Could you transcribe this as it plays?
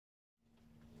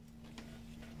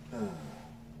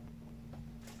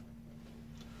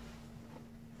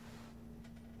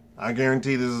I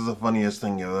guarantee this is the funniest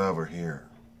thing you'll ever hear.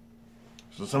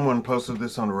 So someone posted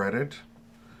this on Reddit,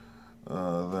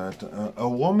 that a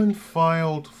woman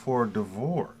filed for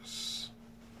divorce.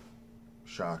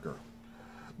 Shocker.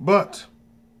 But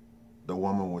the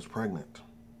woman was pregnant,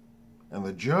 and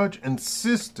the judge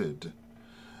insisted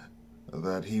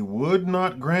that he would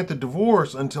not grant the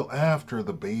divorce until after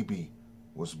the baby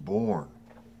was born,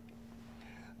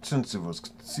 since it was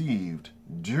conceived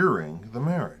during the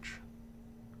marriage.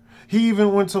 He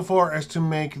even went so far as to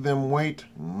make them wait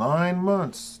 9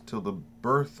 months till the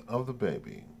birth of the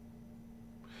baby,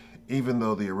 even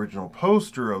though the original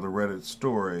poster of the Reddit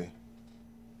story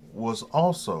was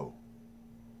also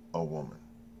a woman.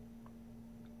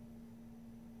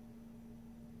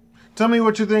 Tell me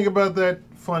what you think about that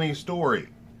funny story.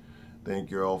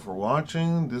 Thank you all for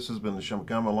watching. This has been the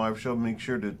Shakaama Live Show. Make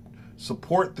sure to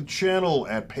support the channel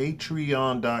at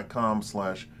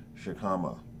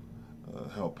patreon.com/Shakaama.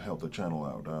 Help the channel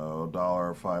out.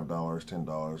 $1, $5,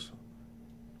 $10,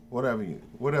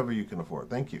 whatever you can afford.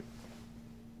 Thank you.